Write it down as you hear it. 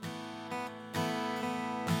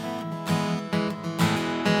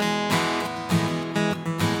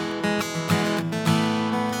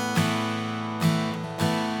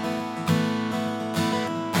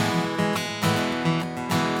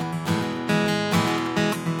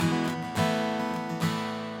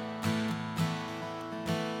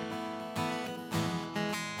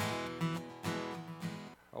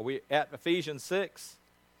We at Ephesians 6.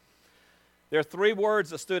 There are three words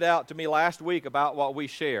that stood out to me last week about what we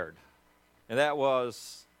shared, and that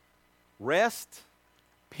was rest,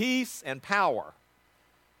 peace, and power.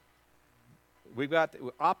 We've got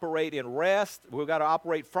to operate in rest. We've got to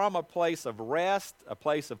operate from a place of rest, a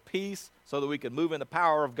place of peace, so that we can move in the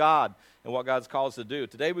power of God and what God's called us to do.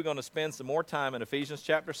 Today we're going to spend some more time in Ephesians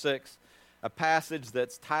chapter 6, a passage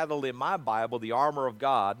that's titled in my Bible, The Armor of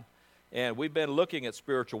God. And we've been looking at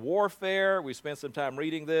spiritual warfare. We spent some time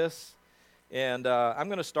reading this. And I'm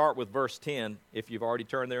going to start with verse 10, if you've already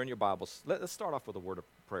turned there in your Bibles. Let's start off with a word of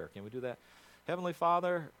prayer. Can we do that? Heavenly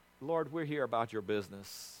Father, Lord, we're here about your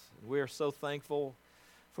business. We're so thankful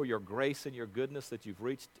for your grace and your goodness that you've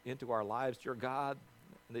reached into our lives, dear God,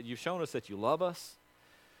 and that you've shown us that you love us.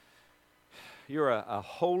 You're a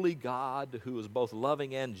holy God who is both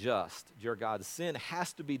loving and just, dear God. Sin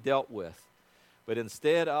has to be dealt with, but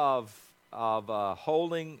instead of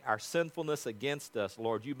holding our sinfulness against us,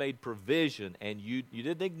 Lord, you made provision, and you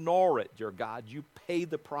didn't ignore it, dear God. You paid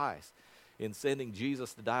the price in sending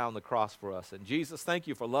Jesus to die on the cross for us. And Jesus, thank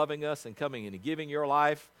you for loving us and coming and giving your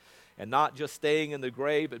life, and not just staying in the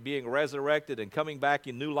grave, but being resurrected and coming back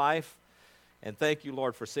in new life. And thank you,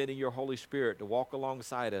 Lord, for sending your Holy Spirit to walk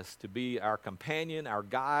alongside us, to be our companion, our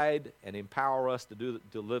guide, and empower us to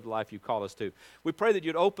live the life you call us to. We pray that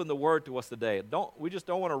you'd open the Word to us today. We just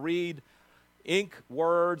don't want to read ink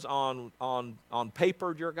words on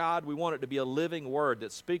paper, dear God. We want it to be a living Word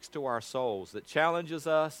that speaks to our souls, that challenges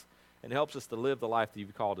us and helps us to live the life that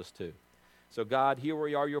you've called us to. So God, here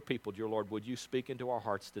we are, your people, dear Lord. Would you speak into our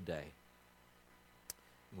hearts today?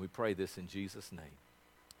 And we pray this in Jesus' name.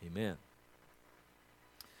 Amen.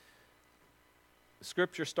 The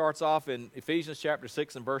scripture starts off in Ephesians chapter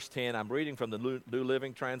 6 and verse 10. I'm reading from the New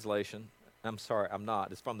Living Translation. I'm sorry, I'm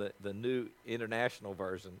not. It's from the New International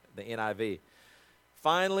Version, the NIV.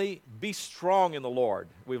 Finally, be strong in the Lord.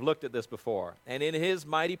 We've looked at this before. And in his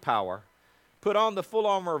mighty power, put on the full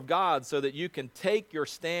armor of God so that you can take your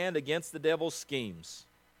stand against the devil's schemes.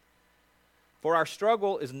 For our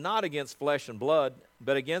struggle is not against flesh and blood,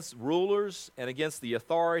 but against rulers and against the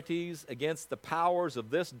authorities, against the powers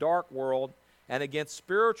of this dark world, and against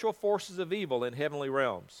spiritual forces of evil in heavenly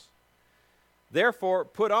realms. Therefore,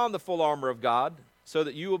 put on the full armor of God so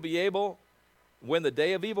that you will be able, when the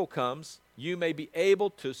day of evil comes, you may be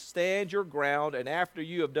able to stand your ground, and after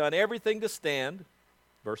you have done everything to stand,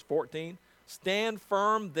 verse 14, stand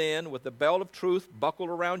firm then with the belt of truth buckled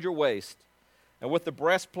around your waist, and with the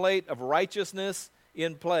breastplate of righteousness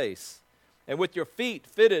in place, and with your feet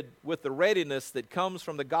fitted with the readiness that comes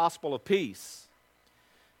from the gospel of peace.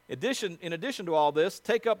 In addition to all this,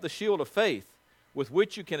 take up the shield of faith, with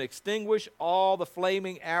which you can extinguish all the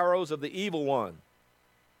flaming arrows of the evil one.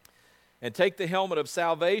 And take the helmet of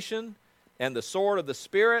salvation and the sword of the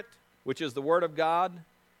Spirit, which is the word of God,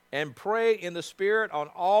 and pray in the Spirit on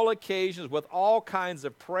all occasions with all kinds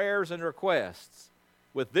of prayers and requests.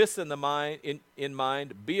 With this in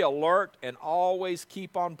mind, be alert and always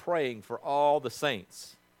keep on praying for all the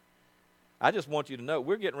saints. I just want you to know,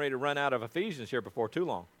 we're getting ready to run out of Ephesians here before too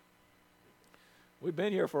long. We've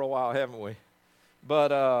been here for a while, haven't we?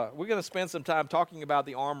 But we're going to spend some time talking about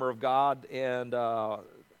the armor of God, and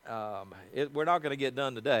we're not going to get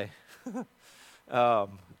done today.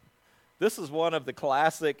 This is one of the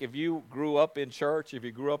classic, if you grew up in church, if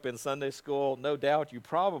you grew up in Sunday school, no doubt you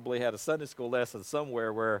probably had a Sunday school lesson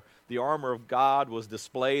somewhere where the armor of God was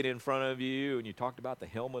displayed in front of you, and you talked about the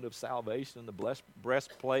helmet of salvation, the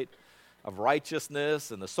breastplate of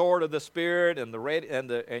righteousness, and the sword of the Spirit,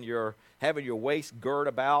 and you're having your waist girt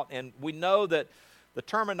about. And we know that the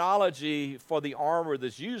terminology for the armor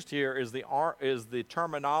that's used here is the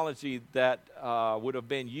terminology that would have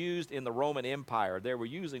been used in the Roman Empire. They were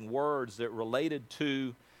using words that related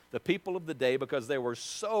to the people of the day because they were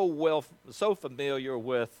so familiar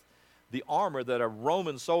with the armor that a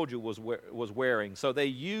Roman soldier was wearing. So they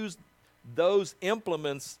used those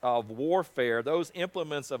implements of warfare, those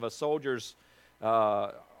implements of a soldier's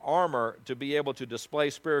armor to be able to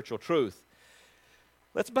display spiritual truth.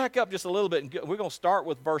 Let's back up just a little bit, and we're going to start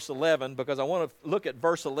with verse 11 because I want to look at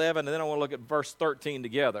verse 11 and then I want to look at verse 13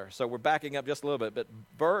 together. So we're backing up just a little bit. But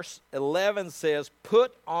verse 11 says,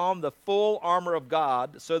 put on the full armor of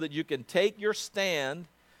God so that you can take your stand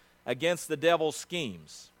against the devil's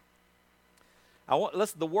schemes.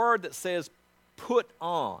 The word that says put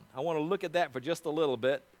on, I want to look at that for just a little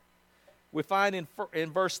bit. We find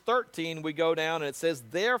in verse 13, we go down and it says,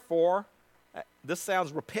 therefore, this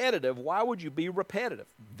sounds repetitive. Why would you be repetitive?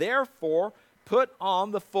 Therefore, put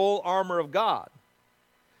on the full armor of God,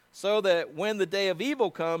 so that when the day of evil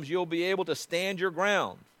comes, you'll be able to stand your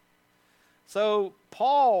ground. So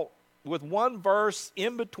Paul, with one verse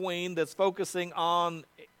in between that's focusing on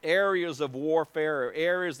areas of warfare or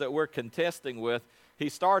areas that we're contesting with, he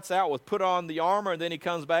starts out with put on the armor, and then he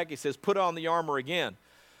comes back, he says put on the armor again.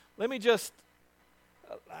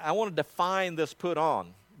 I want to define this put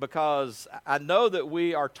on, because I know that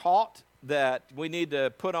we are taught that we need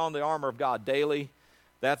to put on the armor of God daily.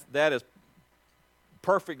 That is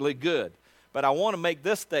perfectly good. But I want to make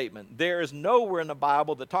this statement. There is nowhere in the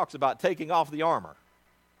Bible that talks about taking off the armor.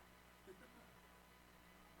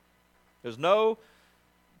 There's no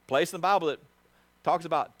place in the Bible that talks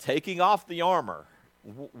about taking off the armor.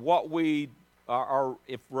 What we are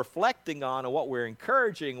reflecting on and what we're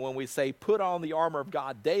encouraging when we say put on the armor of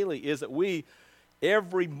God daily is that we,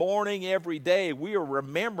 every morning, every day, we are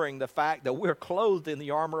remembering the fact that we're clothed in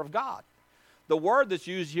the armor of God. The word that's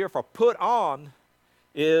used here for put on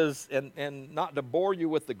is, and not to bore you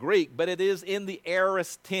with the Greek, but it is in the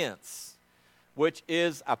aorist tense, which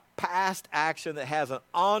is a past action that has an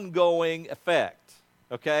ongoing effect,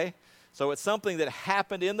 okay? So it's something that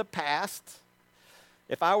happened in the past.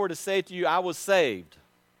 If I were to say to you, I was saved,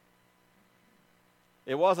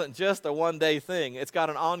 it wasn't just a one-day thing. It's got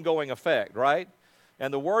an ongoing effect, right?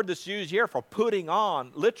 And the word that's used here for putting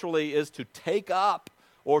on literally is to take up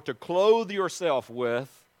or to clothe yourself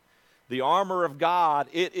with the armor of God.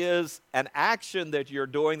 It is an action that you're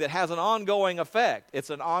doing that has an ongoing effect. It's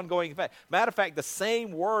an ongoing effect. Matter of fact, the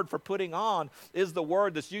same word for putting on is the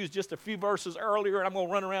word that's used just a few verses earlier, and I'm going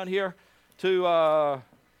to run around here to,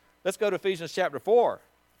 let's go to Ephesians chapter 4.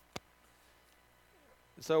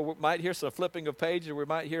 So we might hear some flipping of pages, we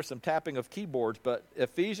might hear some tapping of keyboards, but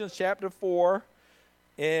Ephesians chapter 4,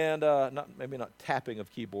 and maybe not tapping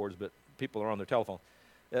of keyboards, but people are on their telephone.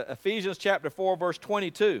 Ephesians chapter 4, verse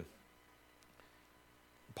 22.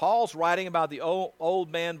 Paul's writing about the old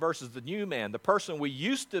man versus the new man, the person we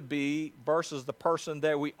used to be versus the person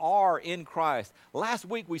that we are in Christ. Last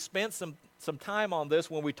week we spent some time on this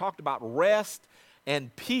when we talked about rest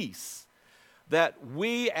and peace, that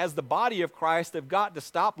we as the body of Christ have got to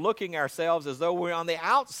stop looking ourselves as though we're on the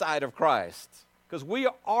outside of Christ, because we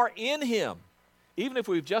are in Him. Even if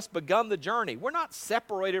we've just begun the journey, we're not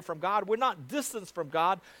separated from God. We're not distanced from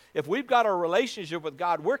God. If we've got a relationship with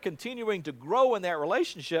God, we're continuing to grow in that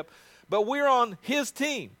relationship, but we're on His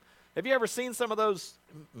team. Have you ever seen some of those,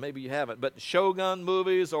 maybe you haven't, but Shogun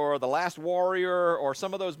movies or The Last Warrior or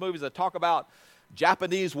some of those movies that talk about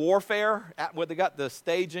Japanese warfare, where they got the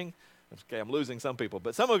staging? Okay, I'm losing some people,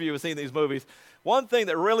 but some of you have seen these movies. One thing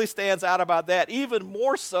that really stands out about that, even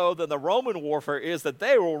more so than the Roman warfare, is that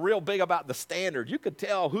they were real big about the standard. You could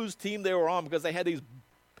tell whose team they were on because they had these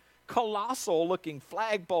colossal-looking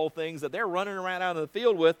flagpole things that they're running around out in the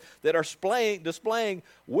field with that are displaying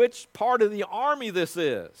which part of the army this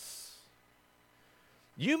is.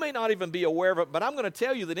 You may not even be aware of it, but I'm going to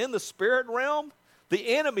tell you that in the spirit realm,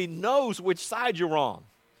 the enemy knows which side you're on.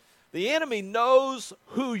 The enemy knows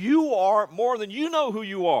who you are more than you know who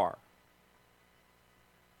you are.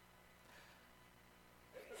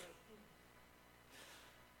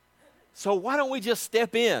 So why don't we just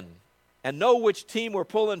step in and know which team we're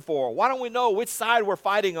pulling for? Why don't we know which side we're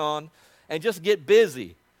fighting on and just get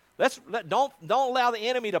busy? Don't allow the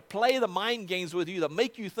enemy to play the mind games with you that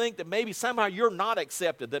make you think that maybe somehow you're not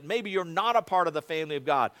accepted, that maybe you're not a part of the family of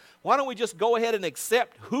God. Why don't we just go ahead and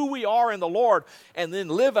accept who we are in the Lord and then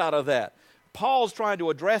live out of that? Paul's trying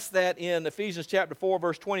to address that in Ephesians chapter 4,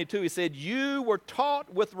 verse 22. He said, you were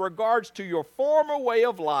taught with regards to your former way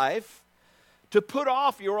of life to put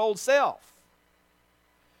off your old self,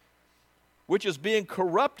 which is being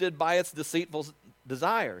corrupted by its deceitful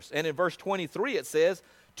desires. And in verse 23 it says,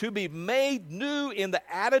 to be made new in the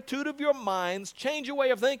attitude of your minds. Change your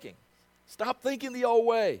way of thinking. Stop thinking the old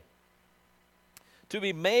way. To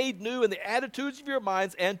be made new in the attitudes of your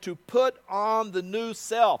minds and to put on the new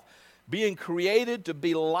self, being created to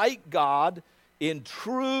be like God in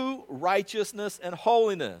true righteousness and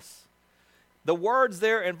holiness. The words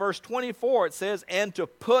there in verse 24, it says, and to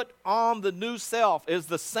put on the new self, is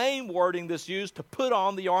the same wording that's used to put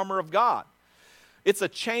on the armor of God. It's a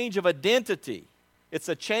change of identity. It's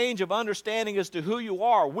a change of understanding as to who you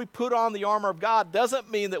are. We put on the armor of God doesn't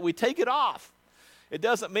mean that we take it off. It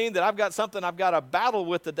doesn't mean that I've got something I've got to battle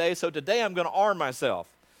with today, so today I'm going to arm myself.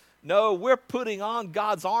 No, we're putting on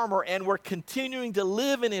God's armor and we're continuing to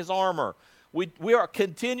live in His armor. We are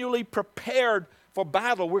continually prepared for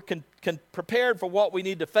battle. We're prepared for what we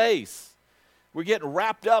need to face. We're getting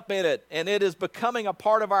wrapped up in it, and it is becoming a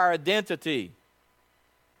part of our identity.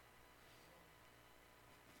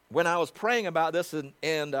 When I was praying about this, and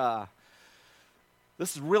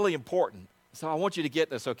this is really important, so I want you to get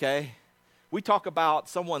this, okay? We talk about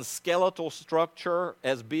someone's skeletal structure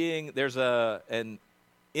as being, there's an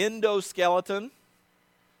endoskeleton.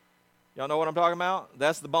 Y'all know what I'm talking about?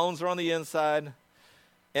 That's the bones are on the inside.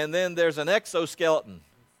 And then there's an exoskeleton.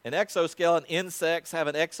 An exoskeleton, insects have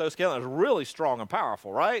an exoskeleton. It's really strong and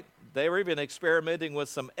powerful, right? They were even experimenting with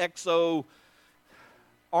some exo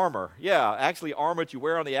armor. Yeah, actually armor that you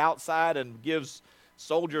wear on the outside and gives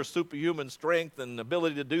soldiers superhuman strength and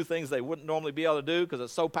ability to do things they wouldn't normally be able to do because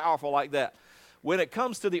it's so powerful like that. When it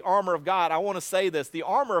comes to the armor of God, I want to say this. The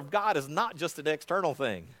armor of God is not just an external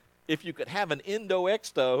thing. If you could have an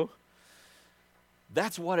endo-exto,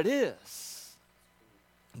 that's what it is.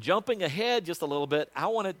 Jumping ahead just a little bit, I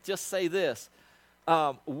want to just say this.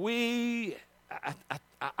 I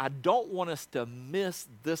don't want us to miss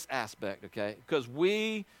this aspect, okay? Because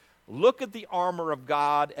we look at the armor of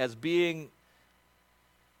God as being,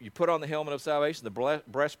 you put on the helmet of salvation, the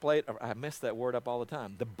breastplate, I mess that word up all the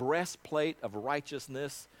time, the breastplate of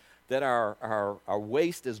righteousness, that our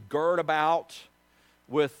waist is girt about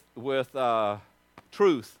with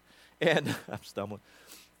truth. And I'm stumbling.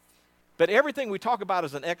 But everything we talk about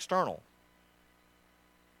is an external.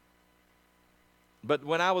 But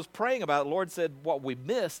when I was praying about it, the Lord said what we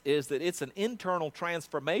miss is that it's an internal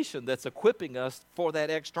transformation that's equipping us for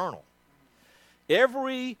that external.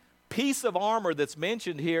 Every piece of armor that's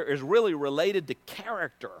mentioned here is really related to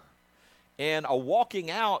character and a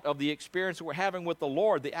walking out of the experience we're having with the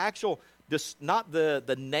Lord. The actual, not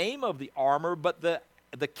the name of the armor, but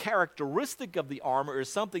the characteristic of the armor is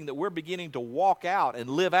something that we're beginning to walk out and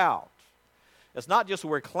live out. It's not just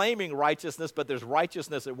we're claiming righteousness, but there's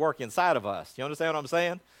righteousness at work inside of us. You understand what I'm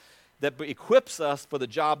saying? That equips us for the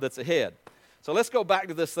job that's ahead. So let's go back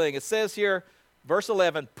to this thing. It says here, verse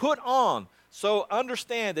 11, put on. So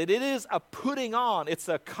understand that it is a putting on. It's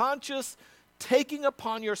a conscious taking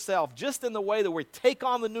upon yourself, just in the way that we take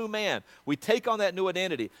on the new man. We take on that new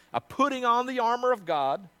identity. A putting on the armor of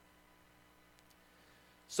God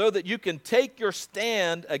so that you can take your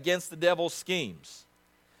stand against the devil's schemes.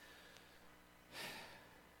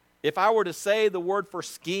 If I were to say the word for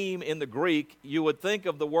scheme in the Greek, you would think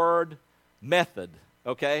of the word method,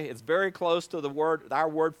 okay? It's very close to our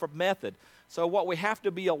word for method. So what we have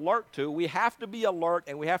to be alert to, we have to be alert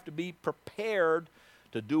and we have to be prepared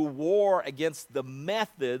to do war against the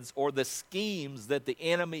methods or the schemes that the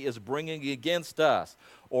enemy is bringing against us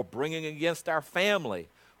or bringing against our family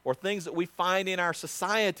or things that we find in our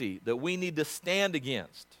society that we need to stand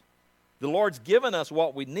against. The Lord's given us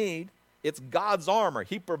what we need. It's God's armor.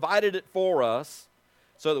 He provided it for us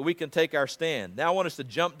so that we can take our stand. Now I want us to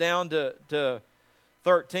jump down to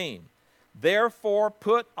 13. Therefore,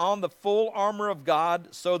 put on the full armor of God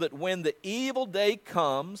so that when the evil day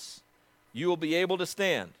comes, you will be able to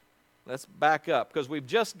stand. Let's back up because we've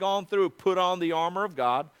just gone through put on the armor of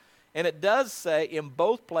God. And it does say in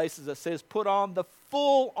both places, it says put on the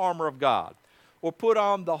full armor of God or put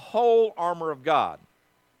on the whole armor of God.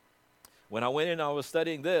 When I went in and I was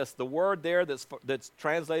studying this, the word there that's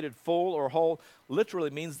translated full or whole literally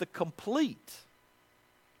means the complete,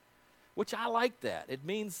 which I like that. It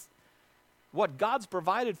means what God's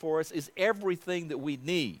provided for us is everything that we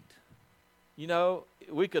need. You know,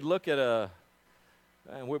 we could look at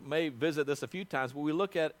and we may visit this a few times, but we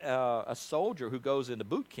look at a soldier who goes into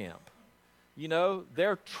boot camp. You know,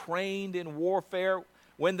 they're trained in warfare.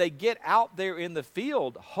 When they get out there in the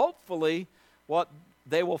field, hopefully what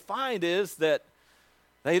they will find is that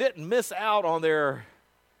they didn't miss out on their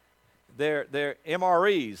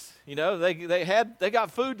MREs. You know, they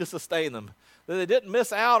got food to sustain them. That they didn't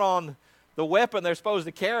miss out on the weapon they're supposed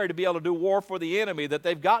to carry to be able to do war for the enemy. That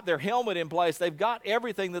they've got their helmet in place. They've got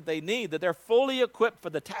everything that they need. That they're fully equipped for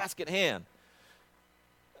the task at hand.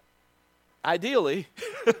 Ideally,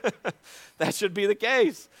 that should be the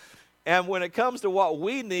case. And when it comes to what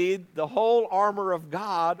we need, the whole armor of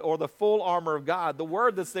God or the full armor of God, the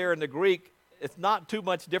word that's there in the Greek, it's not too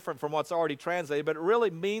much different from what's already translated, but it really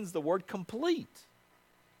means the word complete.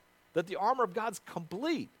 That the armor of God's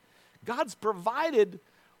complete. God's provided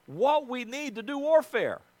what we need to do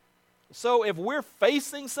warfare. So if we're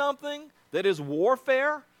facing something that is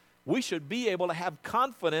warfare, we should be able to have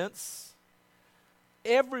confidence.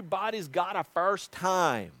 Everybody's got a first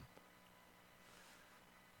time.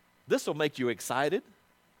 This will make you excited.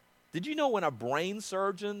 Did you know when a brain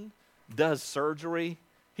surgeon does surgery,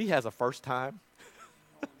 he has a first time?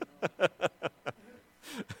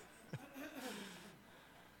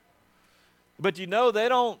 But you know, they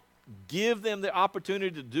don't give them the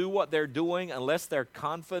opportunity to do what they're doing unless they're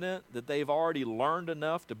confident that they've already learned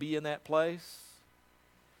enough to be in that place.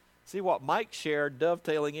 See, what Mike shared,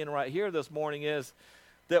 dovetailing in right here this morning, is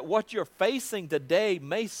that what you're facing today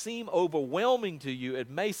may seem overwhelming to you. It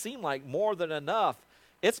may seem like more than enough.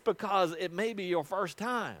 It's because it may be your first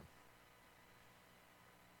time.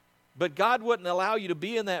 But God wouldn't allow you to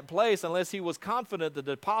be in that place unless He was confident the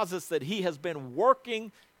deposits that He has been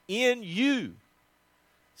working in you.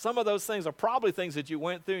 Some of those things are probably things that you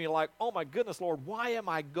went through and you're like, oh my goodness, Lord, why am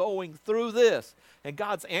I going through this? And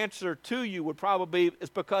God's answer to you would probably be, it's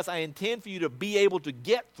because I intend for you to be able to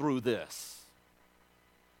get through this.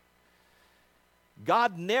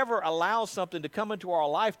 God never allows something to come into our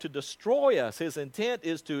life to destroy us. His intent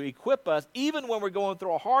is to equip us even when we're going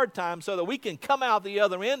through a hard time so that we can come out the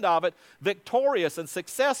other end of it victorious and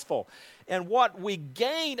successful. And what we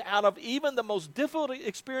gain out of even the most difficult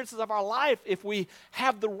experiences of our life, if we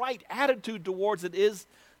have the right attitude towards it, is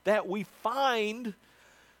that we find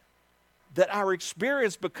that our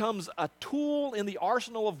experience becomes a tool in the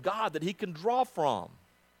arsenal of God that He can draw from.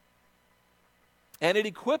 And it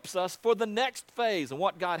equips us for the next phase and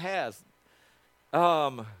what God has.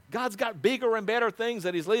 God's got bigger and better things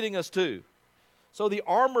that He's leading us to. So the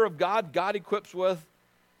armor of God, God equips with,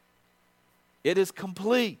 it is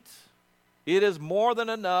complete. It is more than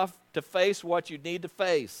enough to face what you need to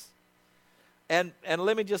face. And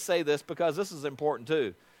let me just say this, because this is important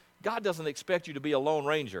too. God doesn't expect you to be a lone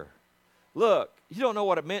ranger. Look, you don't know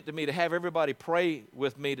what it meant to me to have everybody pray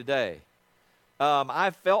with me today. I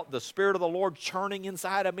felt the Spirit of the Lord churning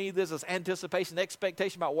inside of me. There's this anticipation,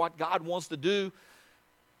 expectation about what God wants to do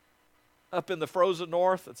up in the frozen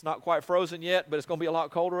north. It's not quite frozen yet, but it's going to be a lot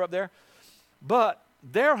colder up there. But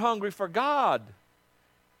they're hungry for God.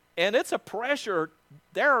 And it's a pressure.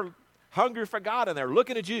 They're hungry for God, and they're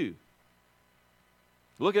looking at you.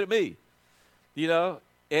 Looking at me. You know,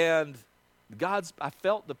 and I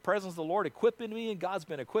felt the presence of the Lord equipping me, and God's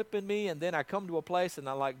been equipping me. And then I come to a place, and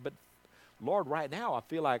I'm like, but Lord, right now I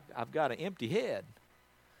feel like I've got an empty head.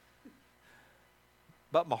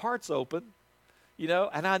 But my heart's open, you know,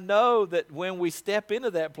 and I know that when we step into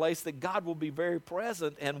that place that God will be very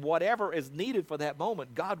present, and whatever is needed for that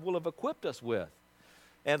moment, God will have equipped us with.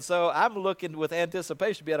 And so I'm looking with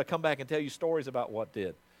anticipation to be able to come back and tell you stories about what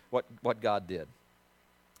God did.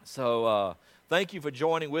 So thank you for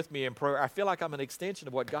joining with me in prayer. I feel like I'm an extension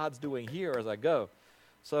of what God's doing here as I go.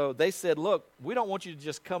 So they said, look, we don't want you to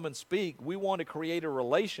just come and speak. We want to create a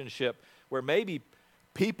relationship where maybe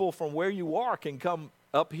people from where you are can come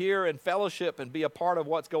up here and fellowship and be a part of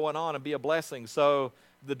what's going on and be a blessing. So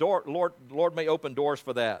the Lord may open doors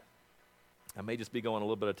for that. I may just be going a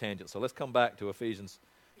little bit of tangent. So let's come back to Ephesians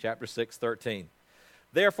chapter 6:13.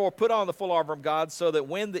 Therefore, put on the full armor of God so that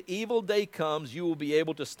when the evil day comes, you will be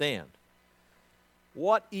able to stand.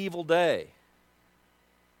 What evil day?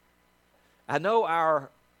 I know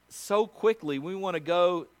so quickly we want to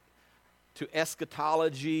go to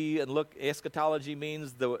eschatology and look. Eschatology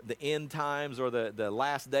means the end times or the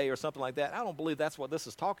last day or something like that. I don't believe that's what this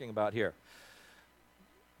is talking about here.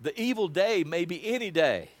 The evil day may be any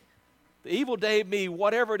day. The evil day may be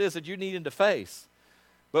whatever it is that you need to face.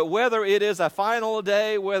 But whether it is a final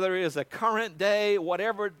day, whether it is a current day,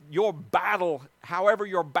 whatever your battle, however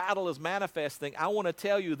your battle is manifesting, I want to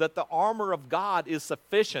tell you that the armor of God is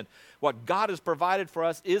sufficient. What God has provided for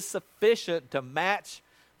us is sufficient to match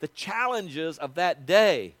the challenges of that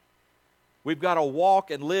day. We've got to walk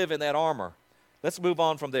and live in that armor. Let's move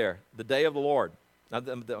on from there. The day of the Lord.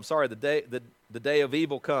 The day of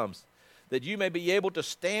evil comes. That you may be able to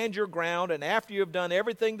stand your ground, and after you have done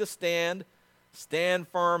everything to stand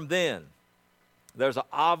firm then. There's an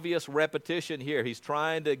obvious repetition here. He's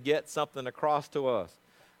trying to get something across to us.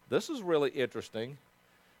 This is really interesting.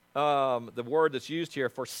 The word that's used here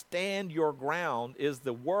for stand your ground is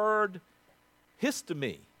the word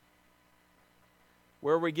histemi,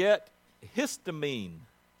 where we get histamine.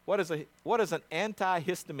 What is an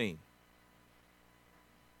antihistamine?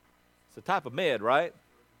 It's a type of med, right?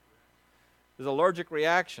 There's an allergic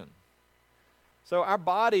reaction. So our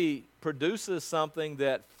body produces something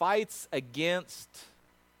that fights against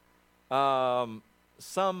some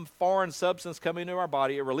foreign substance coming into our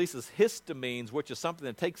body. It releases histamines, which is something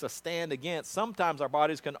that takes a stand against. Sometimes our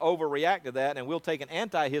bodies can overreact to that, and we'll take an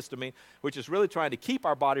antihistamine, which is really trying to keep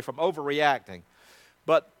our body from overreacting.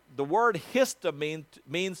 But the word histamine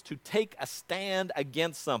means to take a stand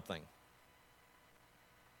against something.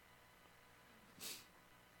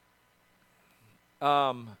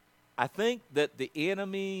 I think that the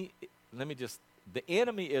enemy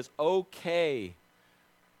is okay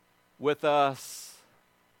with us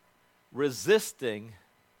resisting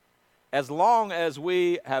as long as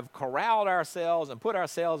we have corralled ourselves and put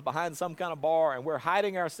ourselves behind some kind of bar and we're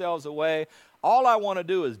hiding ourselves away. All I want to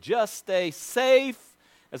do is just stay safe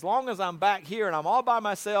As long as I'm back here and I'm all by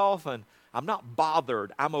myself and I'm not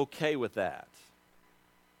bothered, I'm okay with that.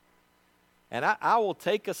 And I will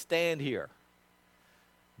take a stand here.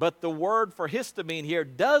 But the word for histamine here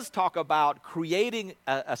does talk about creating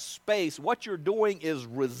a space. What you're doing is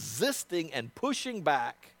resisting and pushing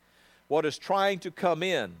back what is trying to come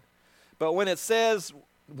in. But when it says,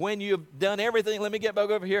 when you've done everything, let me get back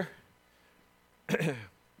over here.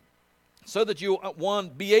 So that you, one,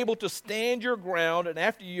 be able to stand your ground, and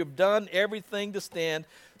after you've done everything to stand,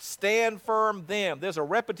 stand firm then. There's a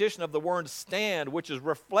repetition of the word stand, which is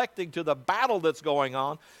reflecting to the battle that's going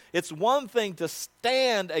on. It's one thing to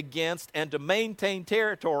stand against and to maintain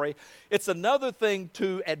territory. It's another thing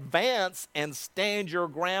to advance and stand your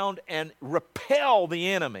ground and repel the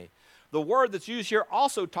enemy. The word that's used here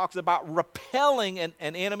also talks about repelling an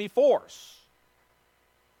enemy force.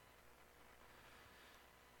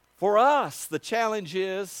 For us, the challenge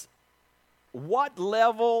is, what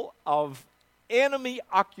level of enemy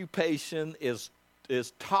occupation is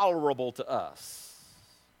tolerable to us?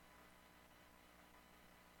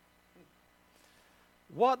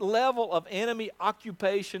 What level of enemy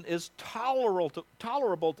occupation is tolerable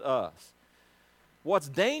to us? What's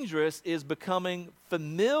dangerous is becoming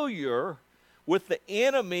familiar with the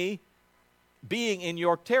enemy being in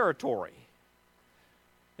your territory.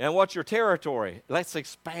 And what's your territory? Let's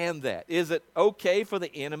expand that. Is it okay for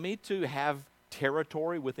the enemy to have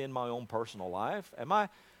territory within my own personal life? Am I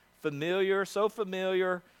so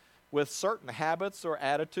familiar with certain habits or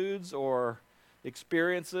attitudes or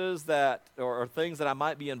experiences that, or things that I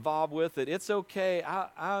might be involved with, that it's okay?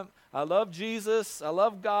 I love Jesus, I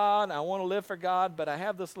love God, I want to live for God, but I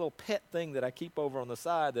have this little pet thing that I keep over on the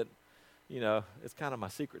side that, it's kind of my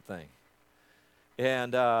secret thing.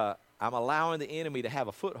 And I'm allowing the enemy to have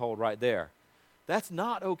a foothold right there. That's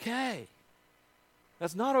not okay.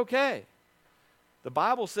 That's not okay. The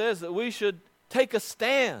Bible says that we should take a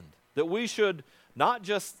stand, that we should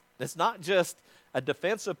it's not just a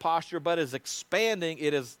defensive posture, but is expanding.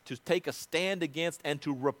 It is to take a stand against and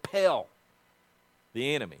to repel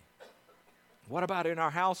the enemy. What about in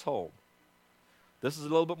our household? This is a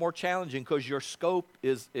little bit more challenging because your scope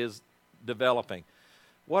is developing.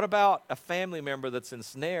 What about a family member that's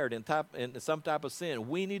ensnared in some type of sin?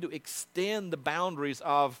 We need to extend the boundaries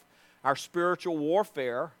of our spiritual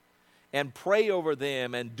warfare and pray over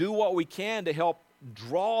them and do what we can to help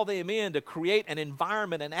draw them in, to create an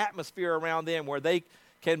environment, an atmosphere around them where they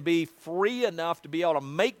can be free enough to be able to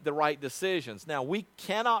make the right decisions. Now, we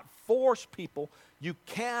cannot force people. You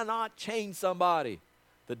cannot change somebody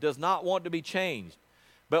that does not want to be changed.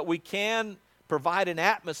 But we can provide an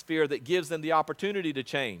atmosphere that gives them the opportunity to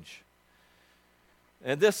change.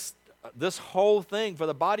 And this whole thing for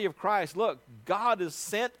the body of Christ, look, God has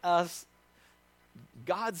sent us.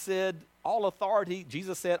 God said,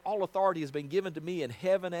 Jesus said, all authority has been given to me in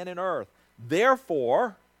heaven and in earth.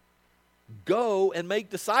 Therefore, go and make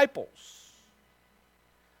disciples.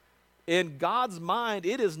 In God's mind,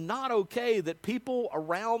 it is not okay that people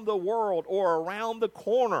around the world or around the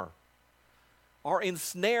corner are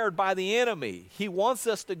ensnared by the enemy. He wants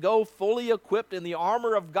us to go fully equipped in the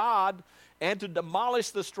armor of God and to demolish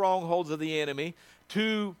the strongholds of the enemy,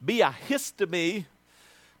 to be a histamine,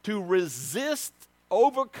 to resist,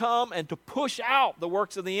 overcome, and to push out the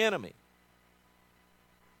works of the enemy.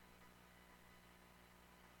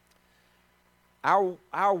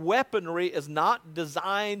 Our weaponry is not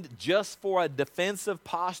designed just for a defensive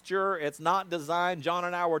posture. It's not designed, John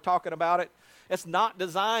and I were talking about it, it's not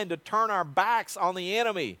designed to turn our backs on the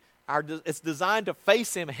enemy. It's designed to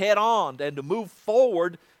face him head on and to move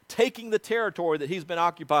forward, taking the territory that he's been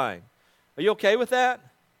occupying. Are you okay with that?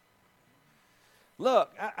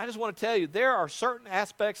 Look, I just want to tell you, there are certain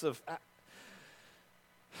aspects of,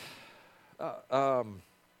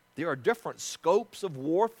 there are different scopes of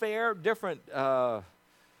warfare, different, I'm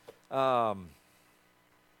going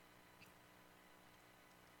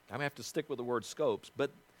to have to stick with the word scopes,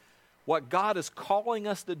 but what God is calling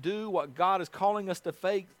us to do, what God is calling us to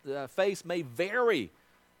face may vary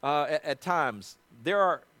at times.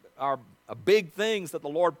 There are big things that the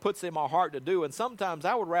Lord puts in my heart to do, and sometimes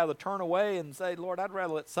I would rather turn away and say, Lord, I'd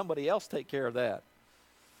rather let somebody else take care of that.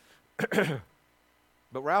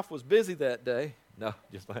 But Ralph was busy that day.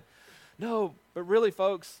 No, but really,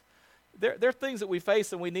 folks, there are things that we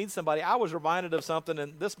face and we need somebody. I was reminded of something,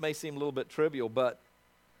 and this may seem a little bit trivial, but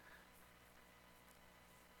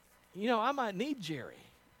I might need Jerry.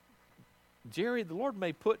 Jerry, the Lord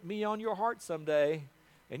may put me on your heart someday,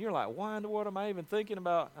 and you're like, why in the world am I even thinking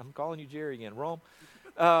about, I'm calling you Jerry again, Rome,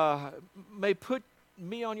 may put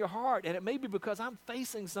me on your heart, and it may be because I'm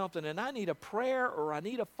facing something, and I need a prayer, or I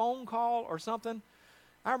need a phone call or something,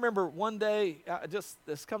 I remember one day,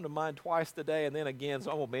 this come to mind twice today and then again,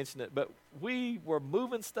 so I won't mention it, but we were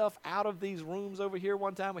moving stuff out of these rooms over here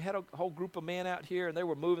one time. We had a whole group of men out here, and they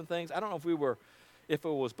were moving things. I don't know if it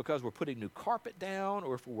was because we're putting new carpet down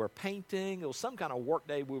or if we were painting. It was some kind of work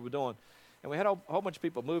day we were doing. And we had a whole bunch of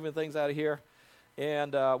people moving things out of here.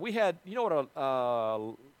 And we had, you know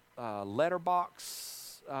what a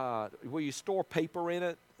letterbox, where you store paper in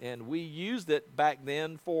it, and we used it back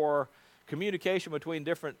then for communication between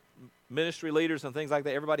different ministry leaders and things like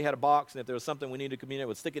that. Everybody had a box, and if there was something we needed to communicate,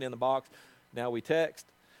 we'd stick it in the box. Now we text.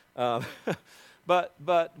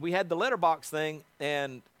 But we had the letterbox thing,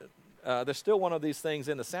 and there's still one of these things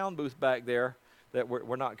in the sound booth back there that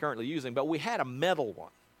we're not currently using, but we had a metal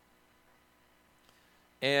one.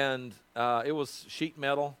 And it was sheet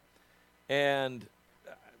metal, and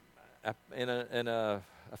in a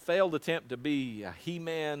failed attempt to be a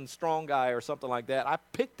He-Man strong guy or something like that, I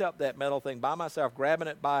picked up that metal thing by myself,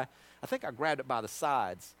 I think I grabbed it by the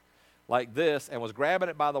sides like this, and was grabbing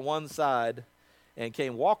it by the one side, and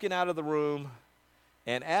came walking out of the room,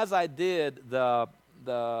 and as I did, the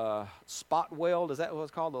spot weld, is that what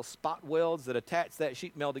it's called? Those spot welds that attach that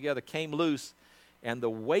sheet metal together came loose, and the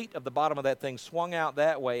weight of the bottom of that thing swung out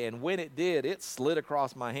that way, and when it did, it slid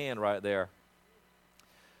across my hand right there.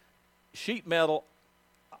 Sheet metal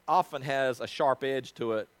often has a sharp edge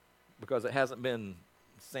to it because it hasn't been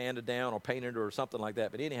sanded down or painted or something like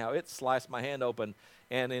that. But anyhow, it sliced my hand open,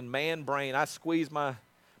 and in man brain, I squeezed my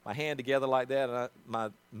hand together like that, and my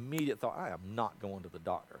immediate thought, I am not going to the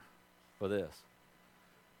doctor for this.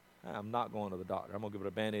 I'm not going to the doctor. I'm going to give it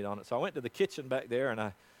a Band-Aid on it. So I went to the kitchen back there, and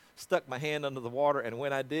I stuck my hand under the water, and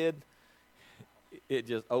when I did, it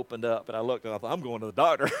just opened up, and I looked, and I thought, I'm going to the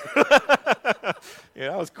doctor.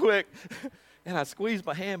 I was quick. And I squeezed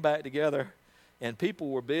my hand back together, and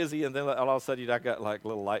people were busy, and then all of a sudden I got like a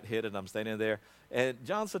little lightheaded, and I'm standing there, and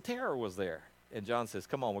John Sotero was there. And John says,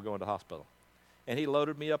 come on, we're going to the hospital. And he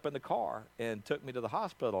loaded me up in the car and took me to the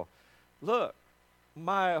hospital. Look,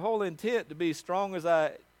 my whole intent to be strong as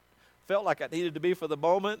I felt like I needed to be for the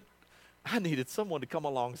moment, I needed someone to come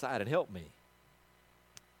alongside and help me.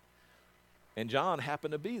 And John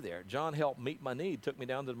happened to be there. John helped meet my need, took me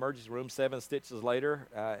down to the emergency room 7 stitches later,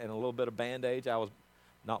 and a little bit of Band-Aids. I was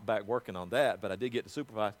not back working on that, but I did get to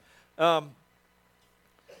supervise.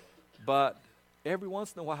 But every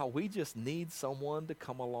once in a while, we just need someone to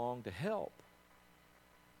come along to help.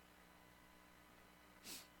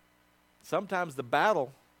 Sometimes the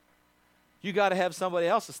battle, you got to have somebody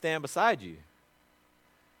else to stand beside you.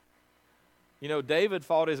 You know, David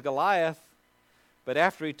fought his Goliath, but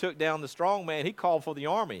after he took down the strong man, he called for the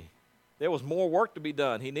army. There was more work to be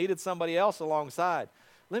done. He needed somebody else alongside.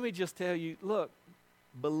 Let me just tell you, look,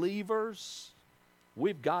 believers,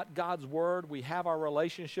 we've got God's word. We have our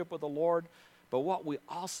relationship with the Lord. But what we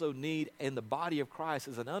also need in the body of Christ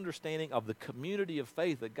is an understanding of the community of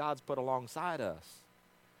faith that God's put alongside us.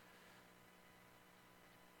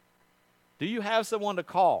 Do you have someone to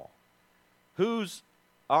call? Who's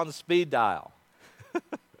on the speed dial?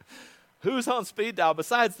 Who's on speed dial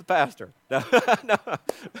besides the pastor?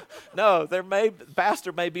 No,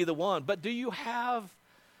 pastor may be the one. But do you have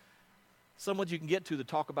someone you can get to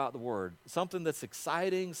talk about the word? Something that's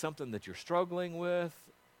exciting, something that you're struggling with.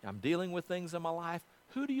 I'm dealing with things in my life.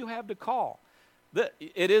 Who do you have to call?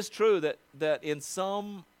 It is true that in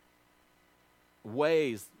some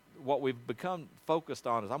ways, what we've become focused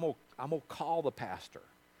on is I'm gonna call the pastor.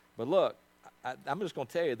 But look, I'm just going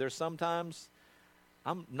to tell you, there's sometimes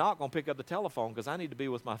I'm not going to pick up the telephone because I need to be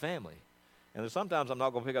with my family. And there's sometimes I'm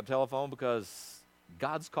not going to pick up the telephone because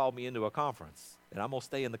God's called me into a conference, and I'm going to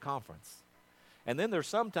stay in the conference. And then there's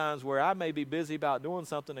sometimes where I may be busy about doing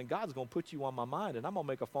something, and God's going to put you on my mind, and I'm going to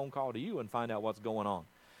make a phone call to you and find out what's going on.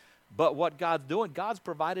 But what God's doing, God's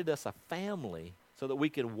provided us a family so that we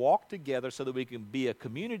can walk together, so that we can be a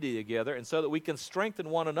community together, and so that we can strengthen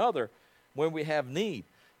one another when we have need.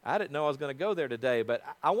 I didn't know I was going to go there today, but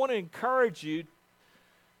I want to encourage you.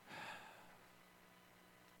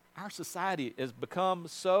 Our society has become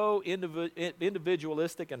so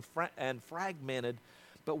individualistic and fragmented,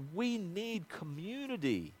 but we need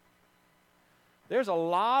community. There's a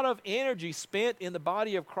lot of energy spent in the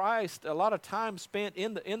body of Christ, a lot of time spent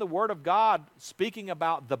in the Word of God speaking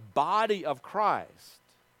about the body of Christ.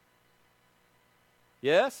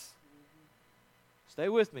 Yes? Stay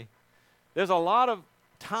with me. There's a lot of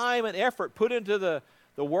time and effort put into the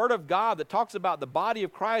Word of God that talks about the body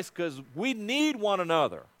of Christ because we need one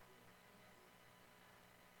another.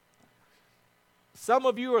 Some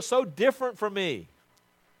of you are so different from me.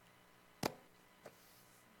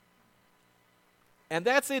 And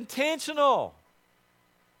that's intentional.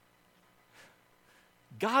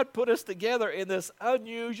 God put us together in this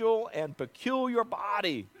unusual and peculiar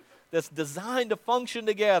body that's designed to function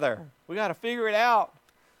together. We got to figure it out.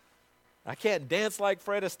 I can't dance like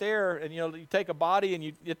Fred Astaire, and you take a body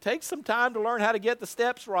and it takes some time to learn how to get the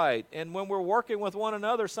steps right. And when we're working with one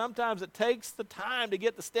another, sometimes it takes the time to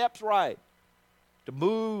get the steps right, to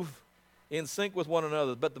move in sync with one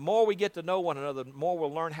another. But the more we get to know one another, the more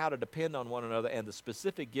we'll learn how to depend on one another and the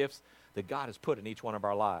specific gifts that God has put in each one of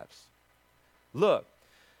our lives. Look,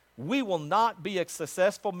 we will not be a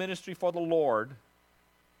successful ministry for the Lord.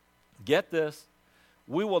 Get this.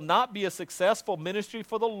 We will not be a successful ministry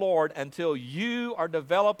for the Lord until you are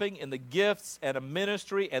developing in the gifts and a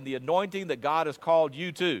ministry and the anointing that God has called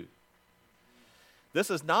you to. This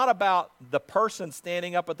is not about the person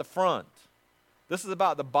standing up at the front. This is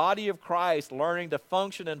about the body of Christ learning to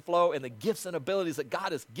function and flow in the gifts and abilities that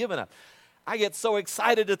God has given us. I get so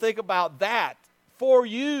excited to think about that for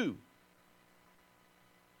you.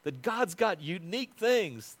 That God's got unique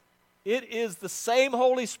things. It is the same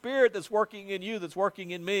Holy Spirit that's working in you that's working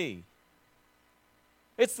in me.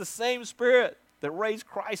 It's the same Spirit that raised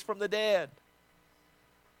Christ from the dead.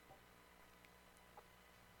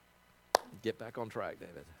 Get back on track,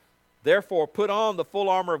 David. Therefore, put on the full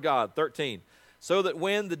armor of God, 13, so that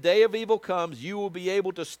when the day of evil comes, you will be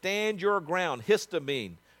able to stand your ground,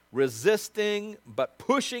 histamine, resisting but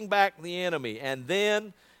pushing back the enemy. And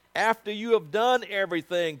then, after you have done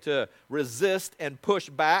everything to resist and push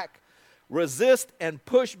back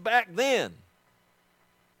then.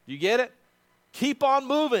 You get it? Keep on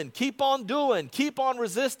moving, keep on doing, keep on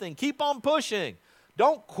resisting, keep on pushing.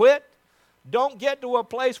 Don't quit. Don't get to a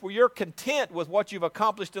place where you're content with what you've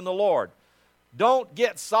accomplished in the Lord. Don't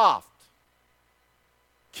get soft.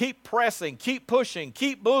 Keep pressing, keep pushing,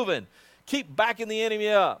 keep moving, keep backing the enemy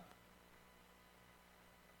up.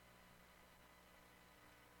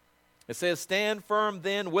 It says, stand firm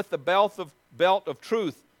then with the belt of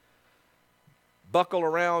truth buckle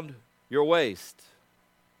around your waist.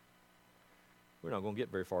 We're not going to get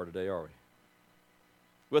very far today, are we?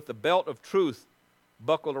 With the belt of truth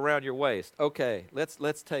buckled around your waist. Okay,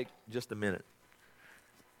 let's take just a minute.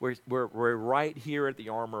 We're right here at the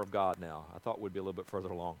armor of God now. I thought we'd be a little bit further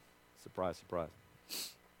along. Surprise, surprise.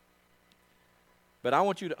 But I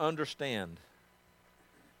want you to understand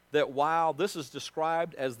that while this is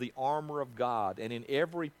described as the armor of God, and in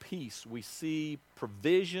every piece we see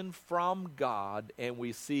provision from God, and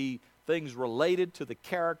we see things related to the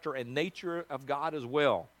character and nature of God as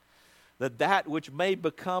well, that which may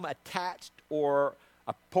become attached or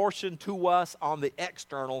a portion to us on the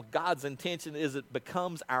external, God's intention is it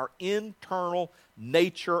becomes our internal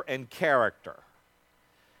nature and character.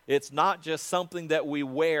 It's not just something that we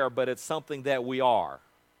wear, but it's something that we are.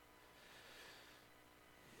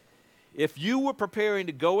 If you were preparing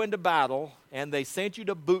to go into battle and they sent you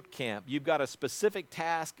to boot camp, you've got a specific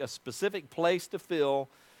task, a specific place to fill,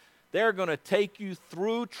 they're going to take you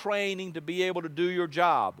through training to be able to do your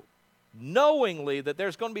job, knowingly that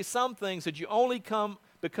there's going to be some things that you only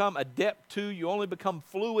become adept to, you only become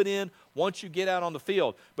fluid in once you get out on the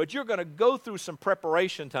field. But you're going to go through some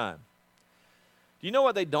preparation time. Do you know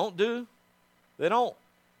what they don't do? They don't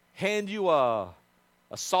hand you a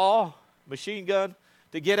saw, machine gun,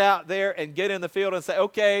 to get out there and get in the field and say,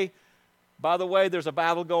 okay, by the way, there's a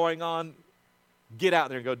battle going on. Get out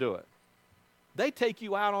there and go do it. They take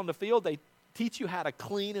you out on the field. They teach you how to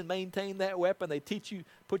clean and maintain that weapon. They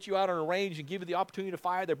put you out on a range and give you the opportunity to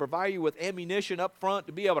fire. They provide you with ammunition up front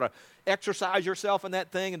to be able to exercise yourself in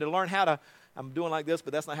that thing and to learn how to, I'm doing like this,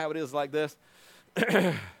 but that's not how it is like this.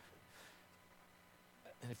 And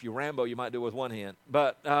if you're Rambo, you might do it with one hand.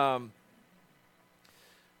 But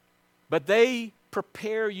they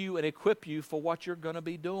prepare you and equip you for what you're going to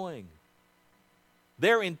be doing.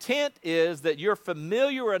 Their intent is that you're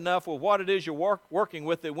familiar enough with what it is you're working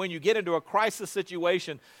with that when you get into a crisis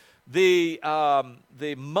situation, the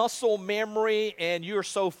muscle memory and you're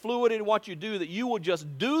so fluid in what you do that you will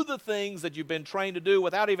just do the things that you've been trained to do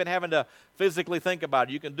without even having to physically think about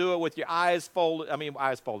it. You can do it with your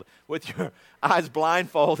with your eyes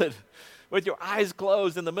blindfolded, with your eyes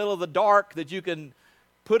closed in the middle of the dark, that you can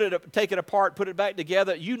take it apart, put it back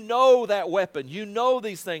together. You know that weapon. You know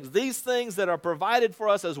these things. These things that are provided for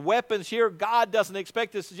us as weapons here, God doesn't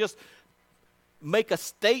expect us to just make a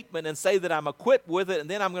statement and say that I'm equipped with it and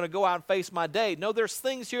then I'm going to go out and face my day. No, there's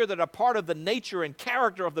things here that are part of the nature and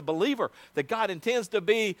character of the believer that God intends to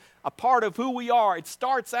be a part of who we are. It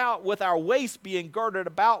starts out with our waist being girded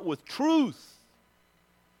about with truth.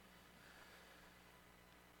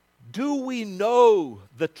 Do we know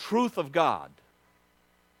the truth of God?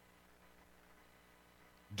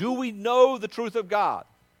 Do we know the truth of God?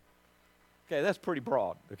 Okay, that's pretty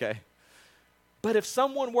broad, okay? But if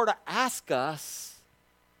someone were to ask us,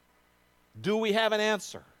 do we have an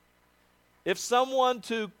answer? If someone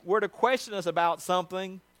were to question us about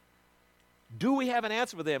something, do we have an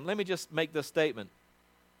answer for them? Let me just make this statement.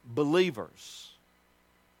 Believers,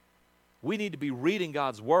 we need to be reading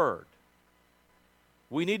God's Word.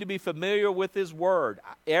 We need to be familiar with His Word.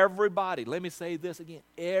 Everybody, let me say this again,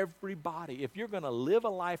 everybody, if you're going to live a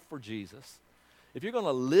life for Jesus, if you're going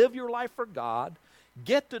to live your life for God,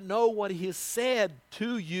 get to know what He has said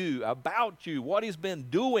to you, about you, what He's been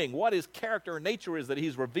doing, what His character and nature is that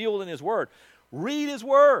He's revealed in His Word. Read His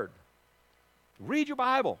Word. Read your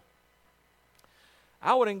Bible.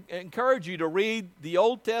 I would encourage you to read the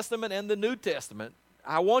Old Testament and the New Testament.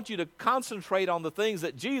 I want you to concentrate on the things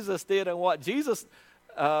that Jesus did and what Jesus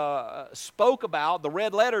spoke about, the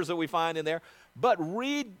red letters that we find in there, but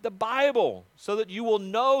read the Bible so that you will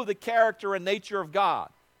know the character and nature of God.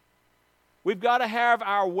 We've got to have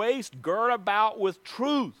our waist girt about with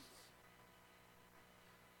truth.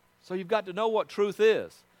 So you've got to know what truth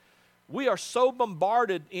is. We are so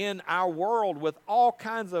bombarded in our world with all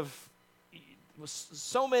kinds of,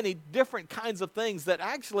 so many different kinds of things that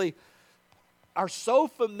actually are so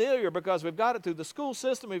familiar because we've got it through the school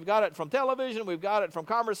system, we've got it from television, we've got it from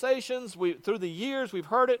conversations, through the years we've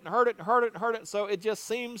heard it and heard it and heard it and heard it, so it just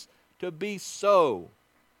seems to be so.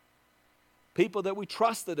 People that we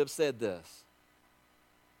trusted have said this.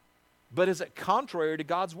 But is it contrary to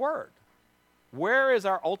God's Word? Where is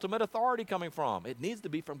our ultimate authority coming from? It needs to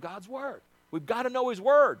be from God's Word. We've got to know His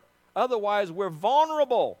Word. Otherwise, we're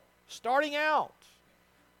vulnerable starting out.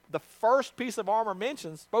 The first piece of armor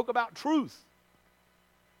mentioned spoke about truth.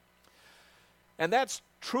 And that's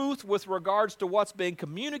truth with regards to what's being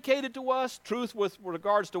communicated to us, truth with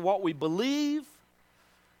regards to what we believe.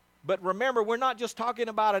 But remember, we're not just talking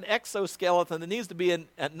about an exoskeleton. There needs to be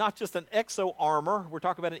not just an exo armor. We're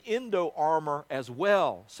talking about an endo armor as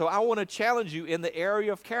well. So I want to challenge you in the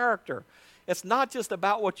area of character. It's not just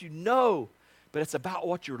about what you know, but it's about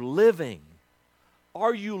what you're living.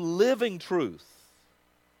 Are you living truth?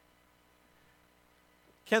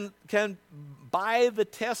 Can by the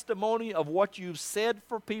testimony of what you've said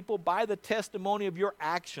for people, by the testimony of your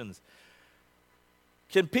actions,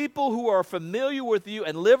 can people who are familiar with you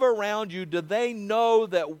and live around you, do they know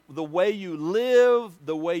that the way you live,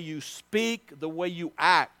 the way you speak, the way you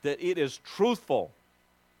act, that it is truthful?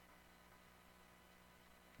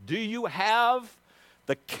 Do you have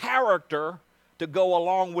the character to go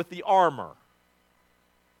along with the armor?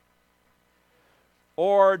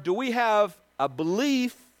 Or do we have a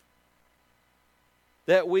belief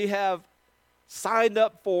that we have signed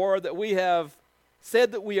up for, that we have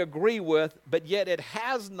said that we agree with, but yet it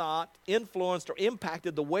has not influenced or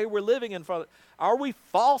impacted the way we're living in front of it? Are we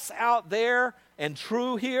false out there and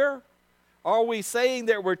true here? Are we saying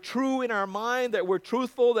that we're true in our mind, that we're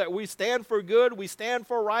truthful, that we stand for good, we stand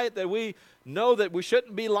for right, that we know that we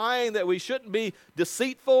shouldn't be lying, that we shouldn't be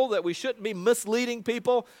deceitful, that we shouldn't be misleading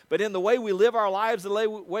people, but in the way we live our lives,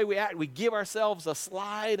 the way we act, we give ourselves a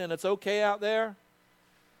slide and it's okay out there?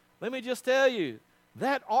 Let me just tell you,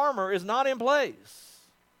 that armor is not in place.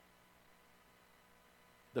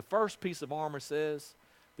 The first piece of armor says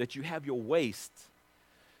that you have your waist,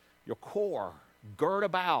 your core, girt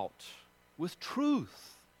about with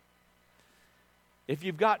truth. If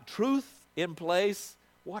you've got truth in place,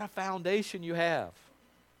 what a foundation you have.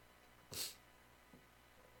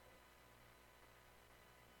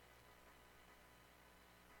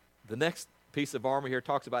 The next piece of armor here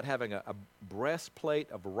talks about having a breastplate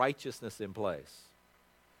of righteousness in place.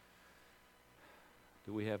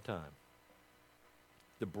 Do we have time?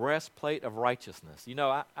 The breastplate of righteousness. You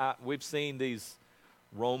know, we've seen these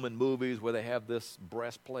Roman movies where they have this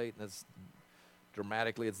breastplate, and it's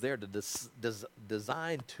dramatically, it's there to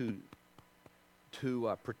designed to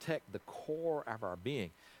protect the core of our being.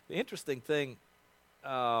 The interesting thing,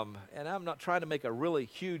 and I'm not trying to make a really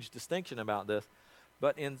huge distinction about this,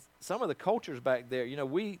 but in some of the cultures back there, you know,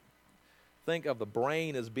 we think of the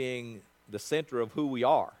brain as being the center of who we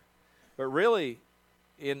are. But really,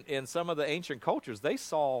 in some of the ancient cultures, they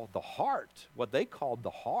saw the heart, what they called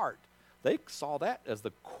the heart. They saw that as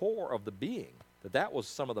the core of the being, that was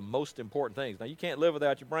some of the most important things. Now, you can't live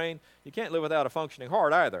without your brain. You can't live without a functioning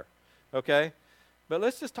heart either, okay? But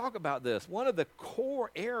let's just talk about this. One of the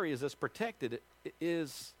core areas that's protected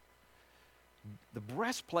is the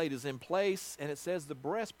breastplate is in place, and it says the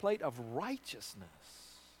breastplate of righteousness.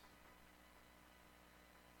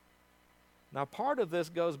 Now, part of this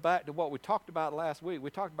goes back to what we talked about last week.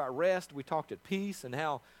 We talked about rest. We talked at peace and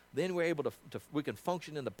how then we're able to we can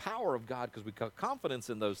function in the power of God because we got confidence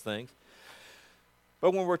in those things.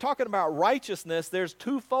 But when we're talking about righteousness, there's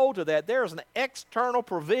twofold to that. There's an external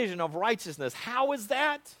provision of righteousness. How is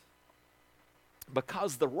that?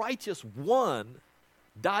 Because the righteous one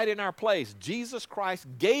died in our place. Jesus Christ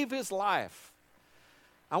gave his life.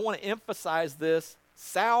 I want to emphasize this.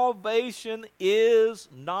 Salvation is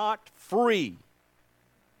not free.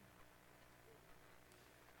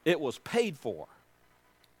 It was paid for.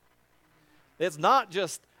 It's not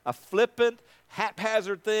just a flippant,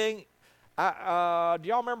 haphazard thing. Do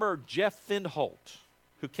y'all remember Jeff Findholt,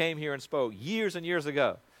 who came here and spoke years and years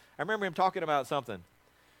ago? I remember him talking about something.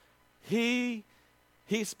 He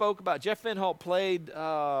spoke about, Jeff Findholt played,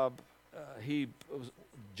 he was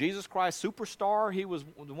Jesus Christ Superstar. He was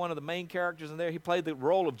one of the main characters in there. He played the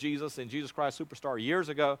role of Jesus in Jesus Christ Superstar years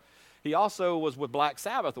ago. He also was with Black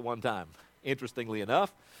Sabbath at one time, interestingly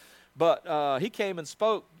enough. But he came and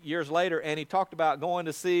spoke years later, and he talked about going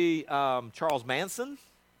to see Charles Manson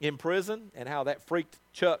in prison and how that freaked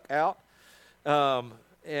Chuck out.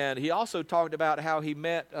 And he also talked about how he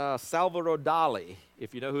met Salvador Dali,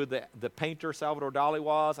 if you know who the painter Salvador Dali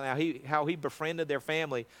was, and how he befriended their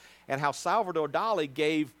family, and how Salvador Dali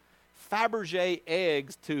gave Fabergé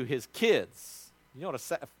eggs to his kids. You know what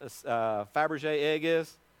a Fabergé egg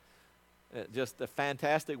is? Just a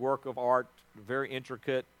fantastic work of art, very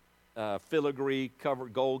intricate, filigree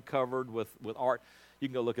covered, gold covered with art. You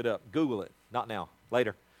can go look it up. Google it. Not now.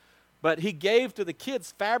 Later. But he gave to the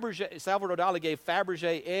kids, Salvador Dali gave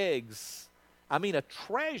Fabergé eggs. I mean, a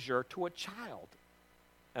treasure to a child.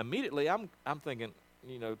 Immediately, I'm thinking,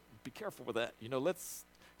 be careful with that.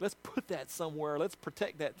 Let's put that somewhere. Let's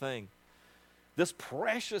protect that thing. This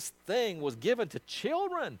precious thing was given to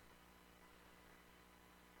children.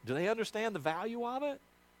 Do they understand the value of it?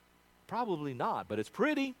 Probably not, but it's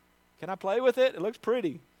pretty. Can I play with it? It looks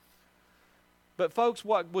pretty. But folks,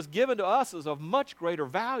 what was given to us is of much greater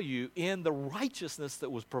value in the righteousness that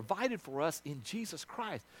was provided for us in Jesus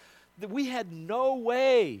Christ. That we had no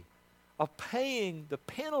way of paying the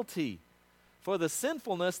penalty for the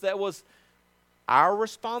sinfulness that was our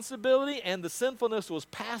responsibility, and the sinfulness was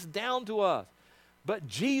passed down to us. But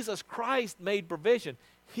Jesus Christ made provision.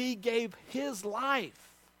 He gave his life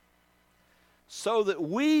so that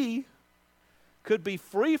we could be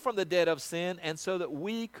free from the debt of sin, and so that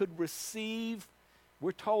we could receive,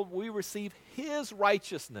 we're told we receive his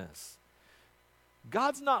righteousness.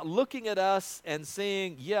 God's not looking at us and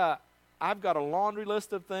saying, yeah, I've got a laundry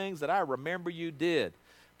list of things that I remember you did.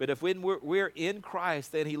 But if when we're in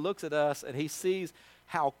Christ, then he looks at us and he sees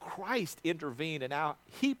how Christ intervened and how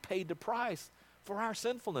he paid the price for our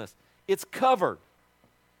sinfulness. It's covered.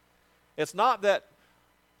 It's not that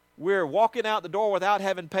we're walking out the door without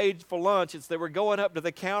having paid for lunch. It's that we're going up to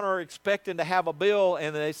the counter expecting to have a bill,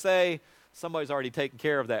 and they say, somebody's already taken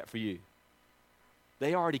care of that for you.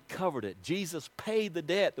 They already covered it. Jesus paid the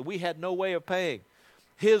debt that we had no way of paying.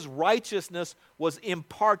 His righteousness was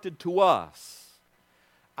imparted to us.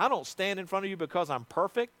 I don't stand in front of you because I'm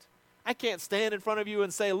perfect. I can't stand in front of you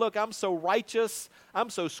and say, look, I'm so righteous,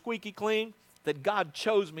 I'm so squeaky clean that God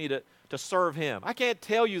chose me to serve him. I can't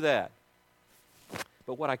tell you that.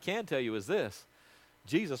 But what I can tell you is this: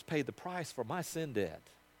 Jesus paid the price for my sin debt.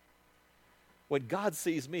 When God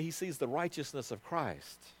sees me, he sees the righteousness of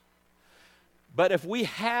Christ. But if we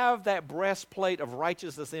have that breastplate of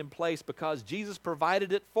righteousness in place because Jesus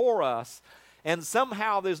provided it for us, and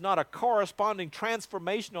somehow there's not a corresponding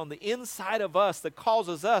transformation on the inside of us that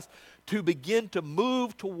causes us to begin to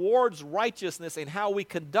move towards righteousness in how we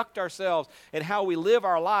conduct ourselves and how we live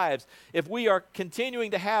our lives, if we are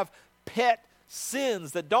continuing to have pet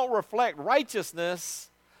sins that don't reflect righteousness,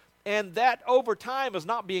 and that over time is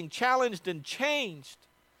not being challenged and changed,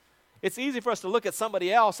 it's easy for us to look at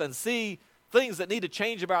somebody else and see things that need to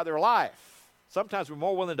change about their life. Sometimes we're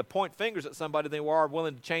more willing to point fingers at somebody than we are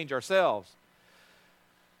willing to change ourselves.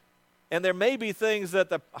 And there may be things that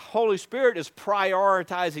the Holy Spirit is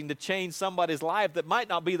prioritizing to change somebody's life that might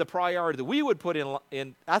not be the priority that we would put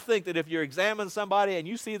in. I think that if you examine somebody and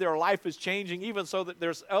you see their life is changing, even so that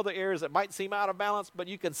there's other areas that might seem out of balance, but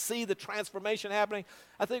you can see the transformation happening,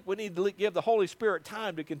 I think we need to give the Holy Spirit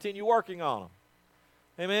time to continue working on them.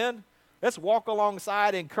 Amen? Let's walk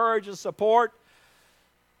alongside, encourage, and support.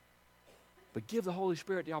 But give the Holy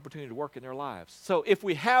Spirit the opportunity to work in their lives. So if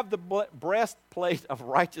we have the breastplate of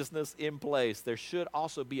righteousness in place, there should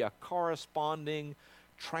also be a corresponding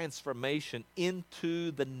transformation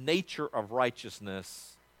into the nature of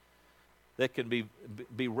righteousness that can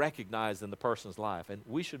be recognized in the person's life. And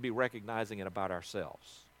we should be recognizing it about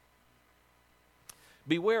ourselves.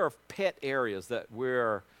 Beware of pet areas that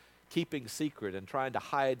we're keeping secret and trying to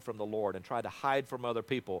hide from the Lord and trying to hide from other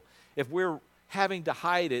people. If we're having to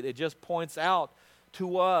hide it, it just points out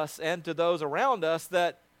to us and to those around us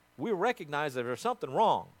that we recognize that there's something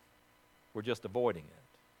wrong. We're just avoiding it.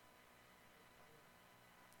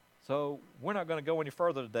 So we're not going to go any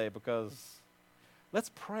further today, because let's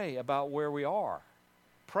pray about where we are.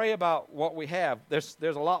 Pray about what we have. There's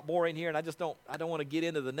a lot more in here, and I don't want to get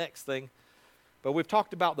into the next thing. But we've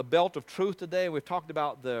talked about the belt of truth today. We've talked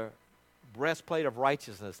about the breastplate of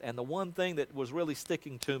righteousness. And the one thing that was really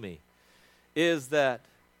sticking to me is that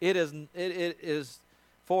it is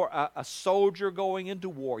for a soldier going into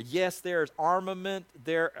war. Yes, there's armament.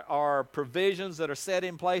 There are provisions that are set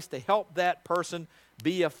in place to help that person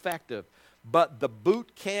be effective. But the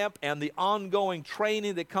boot camp and the ongoing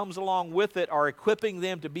training that comes along with it are equipping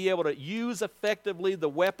them to be able to use effectively the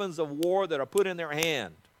weapons of war that are put in their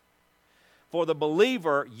hand. For the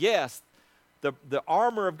believer, yes, the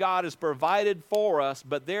armor of God is provided for us,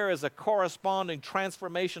 but there is a corresponding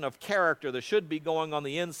transformation of character that should be going on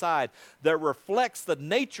the inside that reflects the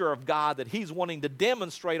nature of God that He's wanting to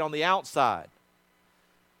demonstrate on the outside.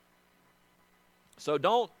 So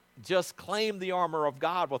don't just claim the armor of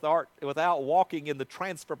God without walking in the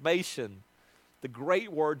transformation. The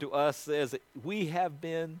great word to us says that we have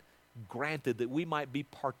been granted that we might be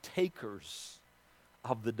partakers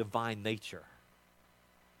of the divine nature.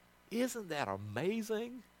 Isn't that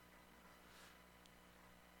amazing?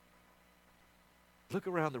 Look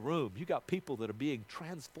around the room. You got people that are being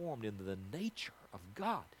transformed into the nature of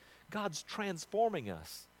God. God's transforming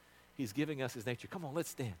us. He's giving us His nature. Come on, let's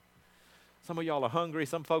stand. Some of y'all are hungry.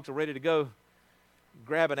 Some folks are ready to go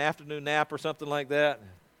grab an afternoon nap or something like that.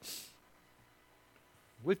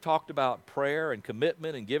 We've talked about prayer and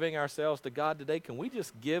commitment and giving ourselves to God today. Can we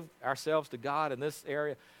just give ourselves to God in this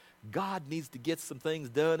area? God needs to get some things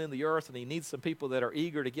done in the earth, and He needs some people that are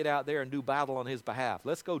eager to get out there and do battle on His behalf.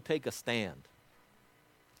 Let's go take a stand.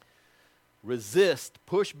 Resist,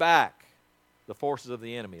 push back the forces of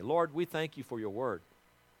the enemy. Lord, we thank You for Your word.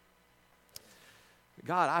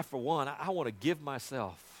 God, for one, I want to give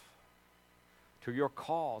myself to Your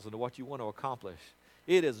cause and to what You want to accomplish.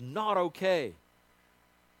 It is not okay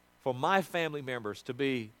for my family members to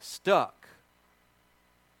be stuck,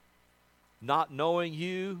 not knowing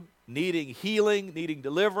You, needing healing, needing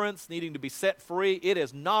deliverance, needing to be set free. It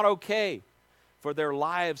is not okay for their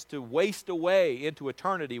lives to waste away into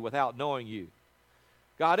eternity without knowing You.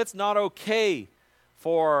 God, it's not okay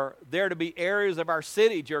for there to be areas of our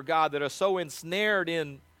city, dear God, that are so ensnared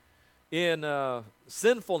in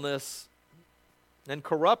sinfulness and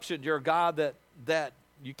corruption, dear God, that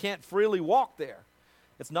you can't freely walk there.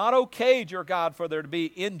 It's not okay, dear God, for there to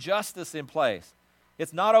be injustice in place.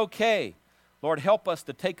 It's not okay. Lord, help us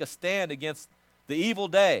to take a stand against the evil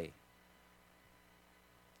day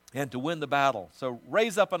and to win the battle. So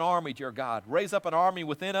raise up an army, dear God. Raise up an army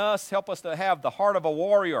within us. Help us to have the heart of a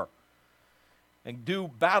warrior and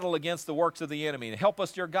do battle against the works of the enemy. And help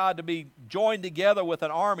us, dear God, to be joined together with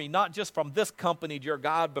an army, not just from this company, dear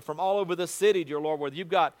God, but from all over the city, dear Lord, where You've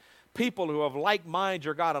got people who have like mind,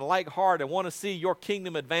 dear God, and like heart and want to see Your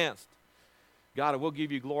kingdom advanced. God, and we'll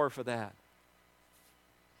give You glory for that.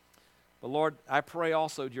 But Lord, I pray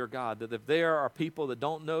also, dear God, that if there are people that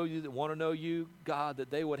don't know You, that want to know You, God, that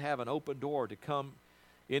they would have an open door to come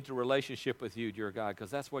into relationship with You, dear God, because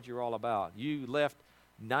that's what You're all about. You left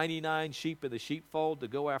 99 sheep in the sheepfold to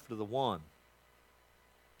go after the one.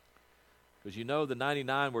 Because You know the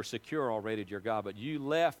 99 were secure already, dear God, but You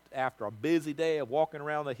left after a busy day of walking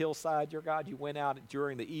around the hillside, dear God. You went out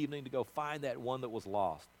during the evening to go find that one that was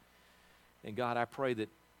lost. And God, I pray that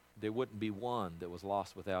there wouldn't be one that was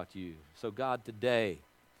lost without You. So God, today,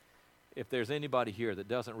 if there's anybody here that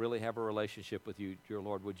doesn't really have a relationship with You, dear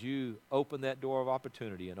Lord, would You open that door of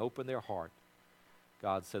opportunity and open their heart,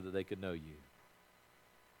 God, so that they could know You.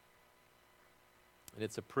 And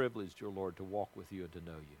it's a privilege, dear Lord, to walk with You and to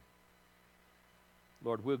know You.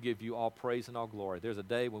 Lord, we'll give You all praise and all glory. There's a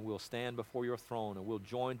day when we'll stand before Your throne and we'll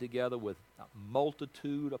join together with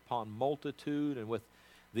multitude upon multitude and with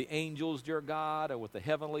the angels, dear God, and with the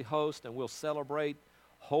heavenly host, and we'll celebrate,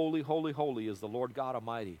 holy, holy, holy is the Lord God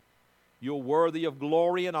Almighty. You're worthy of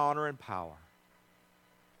glory and honor and power.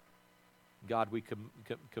 God, we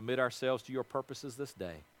commit ourselves to Your purposes this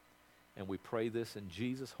day, and we pray this in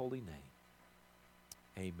Jesus' holy name.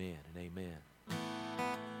 Amen and amen.